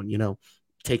big one,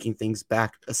 taking things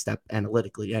back a step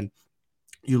analytically. And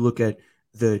you look at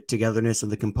the togetherness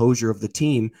and the composure of the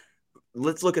team.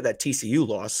 Let's look at that TCU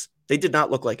loss. They did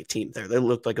not look like a team there. They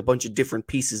looked like a bunch of different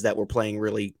pieces that were playing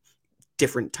really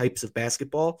different types of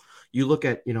basketball. You look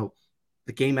at,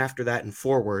 the game after that and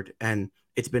forward, and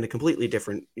it's been a completely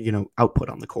different, output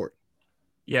on the court.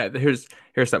 Yeah, here's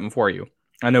something for you.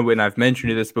 I know when I've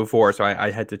mentioned this before, so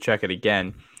I had to check it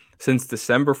again. Since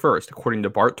December 1st, according to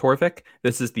Bart Torvik,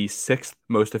 this is the sixth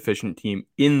most efficient team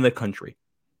in the country.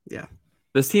 Yeah.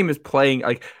 This team is playing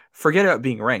like forget about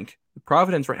being ranked.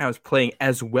 Providence right now is playing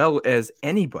as well as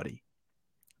anybody.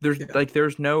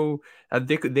 There's no I'm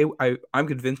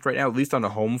convinced right now, at least on the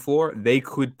home floor, they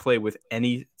could play with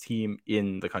any team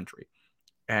in the country.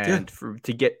 And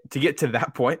to get to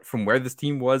that point from where this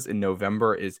team was in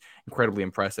November is incredibly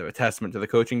impressive. A testament to the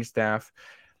coaching staff.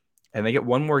 And they get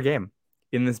one more game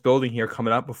in this building here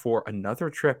coming up before another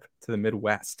trip to the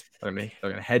Midwest. They're going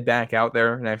to head back out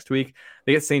there next week.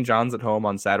 They get St. John's at home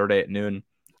on Saturday at noon.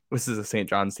 This is a St.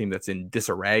 John's team that's in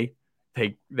disarray.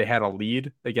 They had a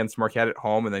lead against Marquette at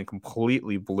home and then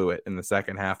completely blew it in the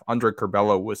second half. Andre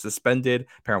Curbelo was suspended,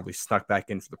 apparently snuck back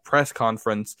in for the press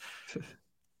conference.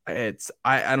 I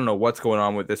don't know what's going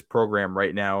on with this program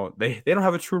right now. They don't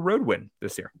have a true road win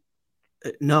this year.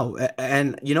 No,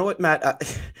 and you know what, Matt?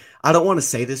 I don't want to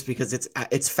say this because it's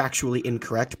factually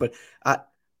incorrect, but I'm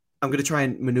going to try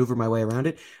and maneuver my way around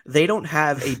it. They don't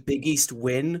have a Big East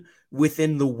win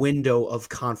within the window of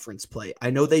conference play. I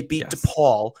know they beat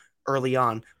DePaul early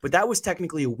on, but that was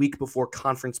technically a week before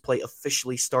conference play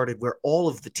officially started, where all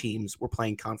of the teams were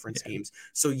playing conference games.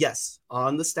 So yes,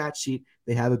 on the stat sheet,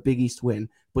 they have a Big East win.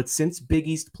 But since Big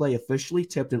East play officially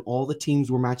tipped and all the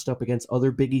teams were matched up against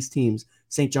other Big East teams,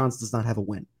 St. John's does not have a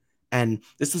win. And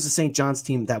this was a St. John's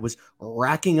team that was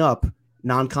racking up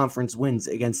non-conference wins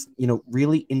against,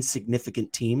 really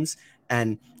insignificant teams.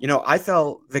 And, I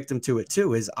fell victim to it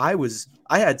too, I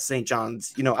had St.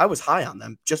 John's, I was high on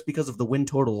them just because of the win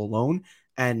total alone.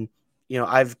 And,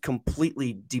 I've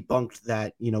completely debunked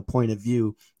that, point of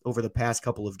view over the past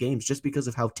couple of games just because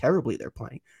of how terribly they're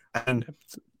playing. And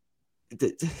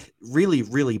really,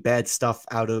 really bad stuff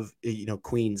out of,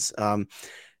 Queens. And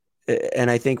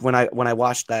I think when I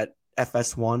watched that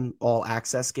FS1 all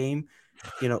access game,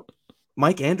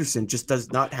 Mike Anderson just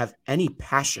does not have any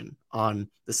passion on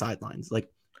the sidelines, like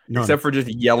none. Except for just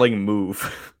yelling,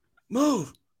 "Move,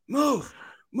 move, move,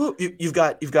 move." You've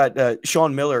got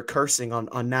Sean Miller cursing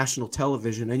on national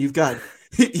television, and you've got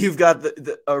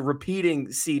a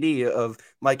repeating CD of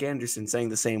Mike Anderson saying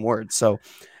the same words. So,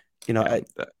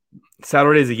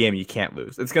 Saturday's a game you can't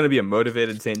lose. It's going to be a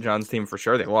motivated St. John's team for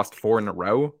sure. They lost 4 in a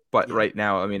row, but right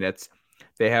now, I mean,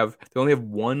 they only have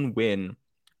one win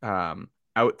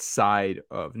outside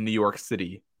of New York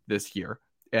City this year,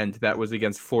 and that was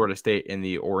against Florida State in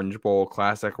the Orange Bowl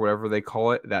Classic or whatever they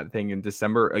call it, that thing in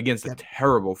December against a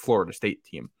terrible Florida State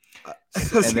team.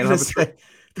 And they don't have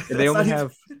they only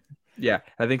have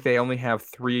I think they only have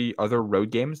 3 other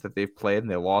road games that they've played, and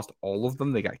they lost all of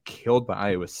them. They got killed by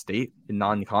Iowa State in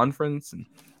non-conference, and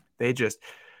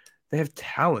they have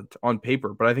talent on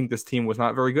paper, but I think this team was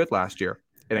not very good last year,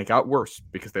 and it got worse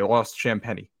because they lost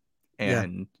Champagny Yeah,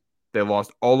 and they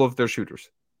lost all of their shooters.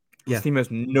 This yeah. team has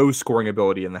no scoring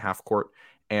ability in the half court,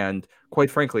 and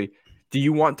quite frankly, do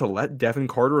you want to let Devin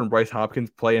Carter and Bryce Hopkins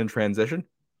play in transition?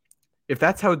 If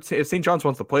St. John's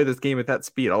wants to play this game at that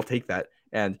speed, I'll take that.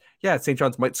 And yeah, St.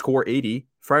 John's might score 80.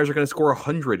 Friars are going to score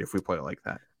 100 if we play it like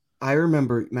that. I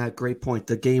remember, Matt, great point.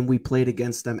 The game we played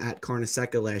against them at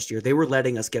Carnesecca last year, they were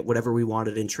letting us get whatever we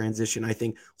wanted in transition. I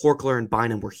think Horkler and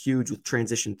Bynum were huge with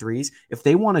transition threes. If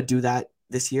they want to do that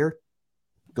this year,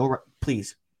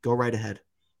 please go right ahead, Yeah,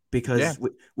 because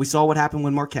we saw what happened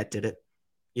when Marquette did it.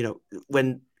 You know,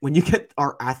 when you get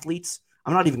our athletes,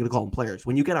 I'm not even going to call them players.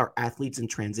 When you get our athletes in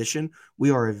transition,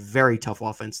 we are a very tough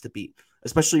offense to beat,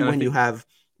 especially and I when you think have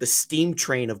the steam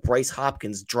train of Bryce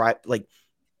Hopkins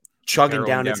chugging barreling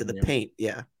down down into the here. paint.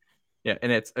 Yeah. Yeah,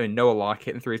 and it's Noah Locke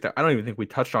hitting threes. I don't even think we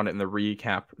touched on it in the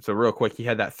recap. So real quick, he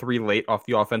had that three late off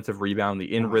the offensive rebound,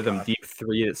 the Oh in my rhythm God. deep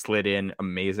three that slid in,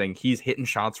 amazing. He's hitting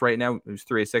shots right now. He's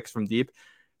 3 of 6 from deep.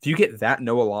 If you get that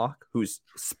Noah Locke who's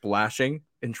splashing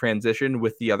in transition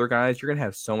with the other guys, you're gonna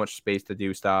have so much space to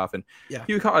do stuff. And Yeah.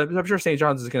 I'm sure St.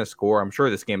 John's is gonna score. I'm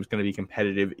sure this game is gonna be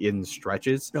competitive in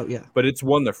stretches, No, yeah. but it's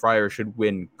one the Friars should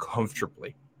win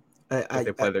comfortably if they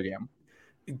I play their game.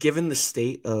 given the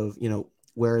state of,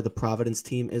 where the Providence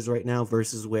team is right now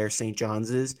versus where St.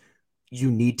 John's is,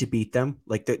 you need to beat them.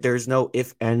 Like there's no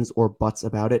if, ends, or buts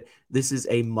about it. This is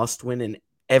a must win in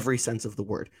every sense of the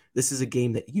word. This is a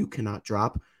game that you cannot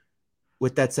drop.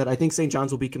 With that said, I think St.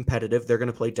 John's will be competitive. They're going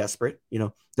to play desperate.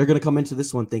 They're going to come into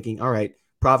this one thinking, all right,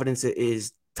 Providence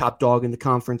is top dog in the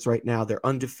conference right now. They're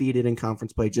undefeated in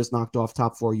conference play, just knocked off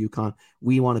top 4 UConn.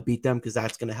 We want to beat them because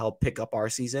that's going to help pick up our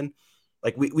season.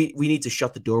 Like we need to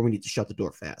shut the door. We need to shut the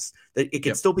door fast. It can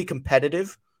Yep. still be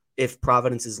competitive if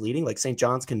Providence is leading. Like St.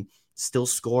 John's can still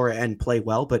score and play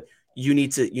well, but you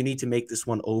need to make this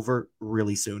one over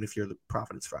really soon if you're the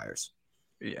Providence Friars.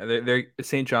 Yeah,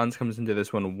 St. John's comes into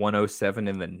this one 107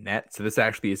 in the net. So this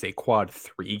actually is a quad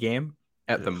 3 game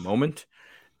at the Ugh. moment.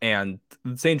 And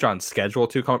St. John's schedule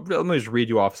too. Let me just read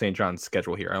you off St. John's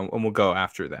schedule here, and we'll go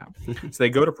after that. So they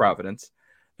go to Providence.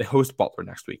 They host Butler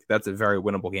next week. That's a very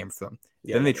winnable game for them.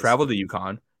 Yeah, Then they that is. travel to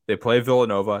UConn. They play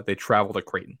Villanova. They travel to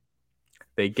Creighton.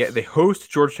 They host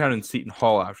Georgetown and Seton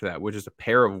Hall after that, which is a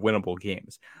pair of winnable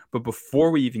games. But before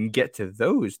we even get to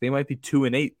those, they might be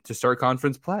 2-8 to start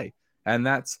conference play, and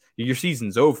that's your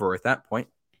season's over at that point.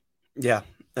 Yeah.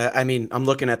 I mean, I'm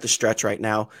looking at the stretch right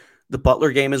now. The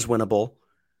Butler game is winnable.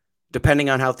 Depending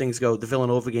on how things go, the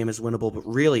Villanova game is winnable, but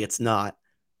really it's not.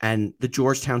 And the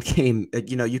Georgetown game,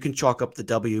 you can chalk up the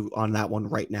W on that one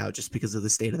right now just because of the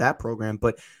state of that program.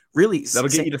 But really, That'll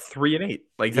get you to 3-8.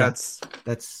 Like yeah,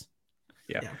 that's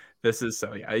yeah. This is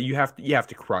so yeah. You have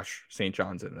to crush St.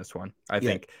 John's in this one, I Yeah.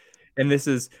 think. And this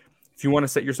is if you want to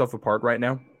set yourself apart right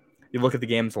now. You look at the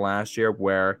games last year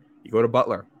where you go to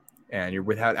Butler and you're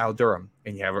without Al Durham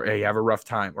and you have a rough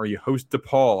time, or you host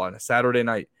DePaul on a Saturday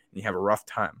night and you have a rough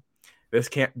time. This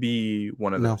can't be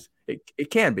one of No. those. It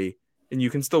can be, and you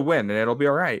can still win, and it'll be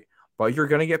all right. But you're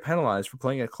going to get penalized for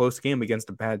playing a close game against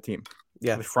a bad team.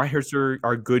 Yeah. The Friars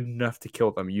are good enough to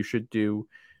kill them. You should do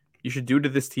to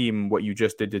this team what you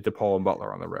just did to DePaul and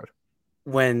Butler on the road.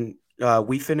 When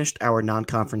we finished our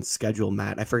non-conference schedule,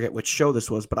 Matt, I forget which show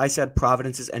this was, but I said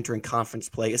Providence is entering conference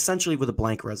play essentially with a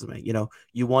blank resume.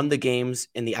 You won the games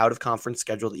in the out-of-conference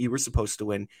schedule that you were supposed to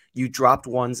win. You dropped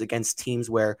ones against teams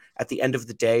where at the end of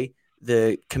the day,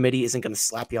 the committee isn't going to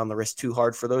slap you on the wrist too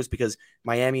hard for those because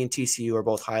Miami and TCU are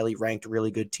both highly ranked, really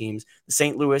good teams. The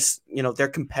St. Louis, they're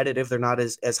competitive. They're not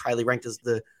as highly ranked as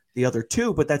the other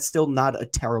two, but that's still not a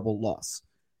terrible loss.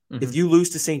 Mm-hmm. If you lose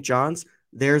to St. John's,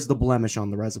 there's the blemish on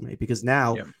the resume because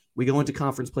now we go into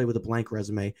conference play with a blank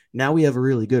resume. Now we have a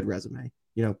really good resume.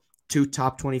 2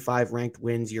 top 25 ranked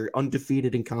wins. You're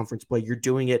undefeated in conference play. You're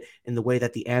doing it in the way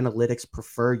that the analytics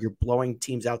prefer. You're blowing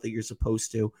teams out that you're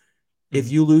supposed to. If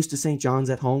you lose to St. John's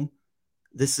at home,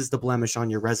 this is the blemish on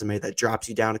your resume that drops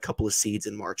you down a couple of seeds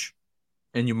in March.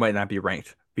 And you might not be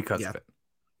ranked because of it.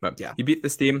 But yeah, you beat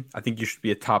this team. I think you should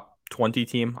be a top 20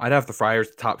 team. I'd have the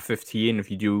Friars top 15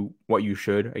 if you do what you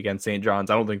should against St.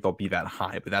 John's. I don't think they'll be that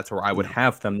high, but that's where I would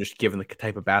have them just given the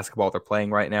type of basketball they're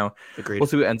playing right now. Agreed. We'll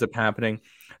see what ends up happening.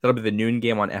 That'll be the noon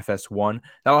game on FS1.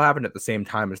 That'll happen at the same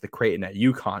time as the Creighton at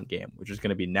UConn game, which is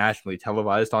going to be nationally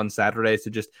televised on Saturdays. So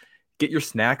just get your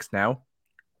snacks now.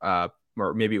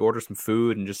 Or maybe order some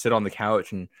food and just sit on the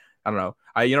couch and I don't know.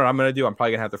 You know what I'm gonna do? I'm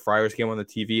probably gonna have the Friars game on the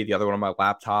TV, the other one on my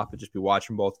laptop, and just be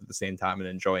watching both at the same time and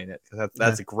enjoying it because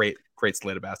that's a great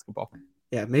slate of basketball.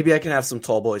 Yeah, maybe I can have some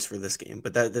tall boys for this game,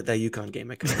 but that UConn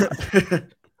game I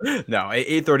could. No,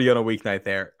 8:30 on a weeknight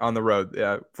there on the road.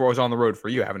 For was on the road for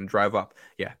you having to drive up.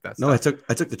 Yeah, that's No, I tough.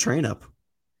 took the train up.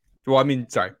 Well, I mean,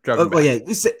 sorry, Oh, driving well, back.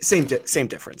 yeah, same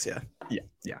difference. Yeah, Yeah,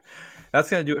 yeah. That's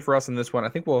gonna do it for us on this one. I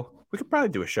think we could probably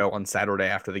do a show on Saturday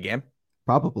after the game.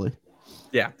 probably.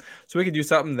 Yeah, so we could do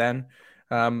something then.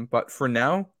 But for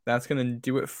now, that's gonna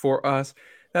do it for us.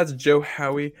 That's Joe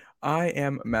Howie. I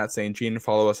am Matt St. Jean.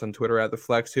 Follow us on Twitter at the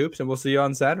Flex Hoops, and we'll see you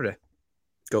on Saturday.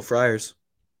 Go Friars.